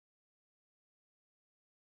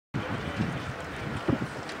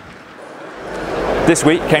This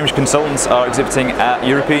week, Cambridge consultants are exhibiting at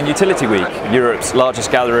European Utility Week, Europe's largest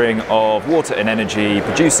gathering of water and energy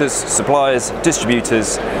producers, suppliers,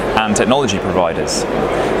 distributors and technology providers.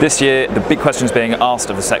 This year, the big questions being asked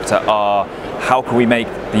of the sector are: how can we make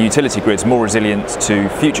the utility grids more resilient to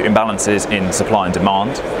future imbalances in supply and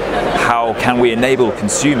demand? How can we enable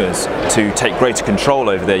consumers to take greater control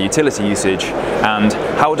over their utility usage? And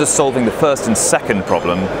how does solving the first and second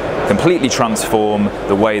problem completely transform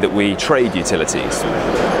the way that we trade utilities?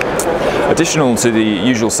 Additional to the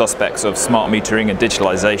usual suspects of smart metering and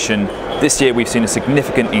digitalisation, this year we've seen a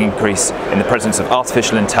significant increase in the presence of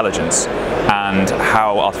artificial intelligence and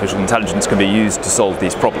how artificial intelligence can be used to solve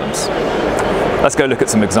these problems. Let's go look at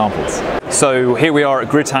some examples. So here we are at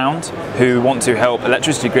GridHound, who want to help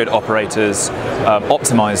electricity grid operators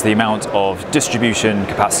optimise the amount of distribution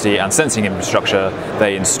capacity and sensing infrastructure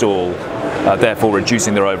they install, therefore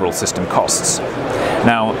reducing their overall system costs.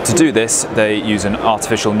 Now, to do this, they use an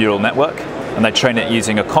artificial neural network, and they train it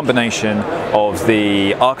using a combination of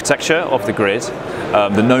the architecture of the grid,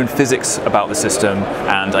 the known physics about the system,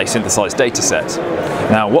 and a synthesized data set.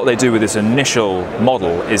 Now, what they do with this initial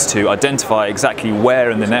model is to identify exactly where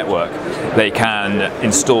in the network they can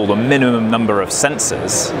install the minimum number of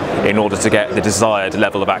sensors in order to get the desired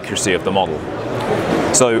level of accuracy of the model.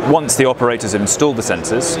 So once the operators have installed the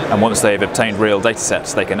sensors, and once they've obtained real data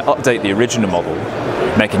sets, they can update the original model,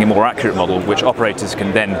 making a more accurate model which operators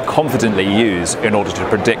can then confidently use in order to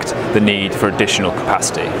predict the need for additional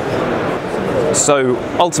capacity. So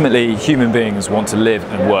ultimately, human beings want to live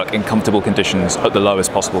and work in comfortable conditions at the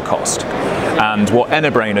lowest possible cost. And what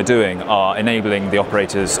Enerbrain are doing are enabling the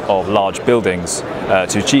operators of large buildings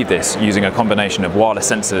to achieve this using a combination of wireless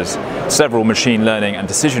sensors, several machine learning and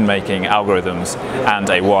decision-making algorithms, and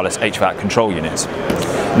a wireless HVAC control unit.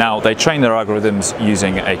 Now, they train their algorithms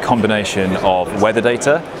using a combination of weather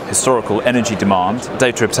data, historical energy demand,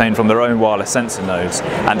 data obtained from their own wireless sensor nodes,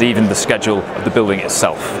 and even the schedule of the building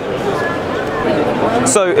itself.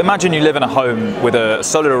 So imagine you live in a home with a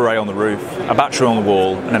solar array on the roof, a battery on the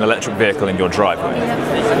wall, and an electric vehicle in your driveway.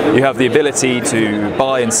 You have the ability to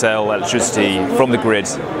buy and sell electricity from the grid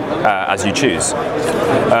as you choose.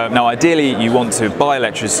 Now, ideally, you want to buy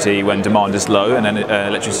electricity when demand is low and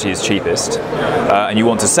electricity is cheapest, and you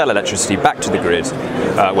want to sell electricity back to the grid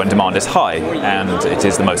when demand is high and it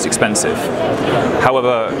is the most expensive.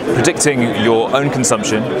 However, predicting your own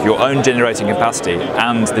consumption, your own generating capacity,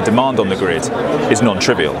 and the demand on the grid is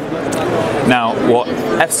non-trivial. Now, what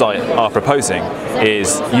FSite are proposing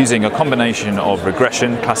is using a combination of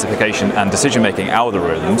regression, classification and decision-making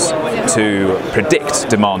algorithms to predict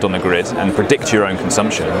demand on the grid and predict your own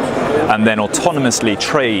consumption, and then autonomously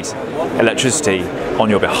trade electricity on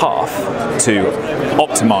your behalf to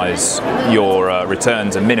optimize your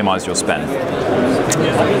returns and minimize your spend.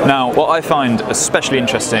 Now, what I find especially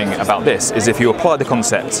interesting about this is if you apply the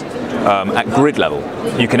concept at grid level,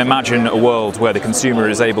 you can imagine a world where the consumer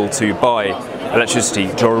is able to buy electricity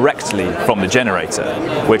directly from the generator,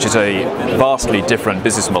 which is a vastly different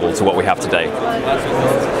business model to what we have today.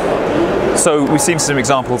 So we've seen some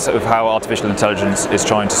examples of how artificial intelligence is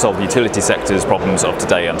trying to solve the utility sector's problems of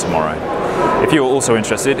today and tomorrow. If you're also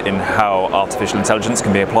interested in how artificial intelligence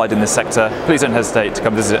can be applied in this sector, please don't hesitate to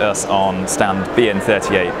come visit us on stand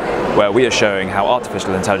BN38, where we are showing how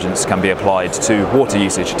artificial intelligence can be applied to water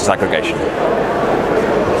usage disaggregation.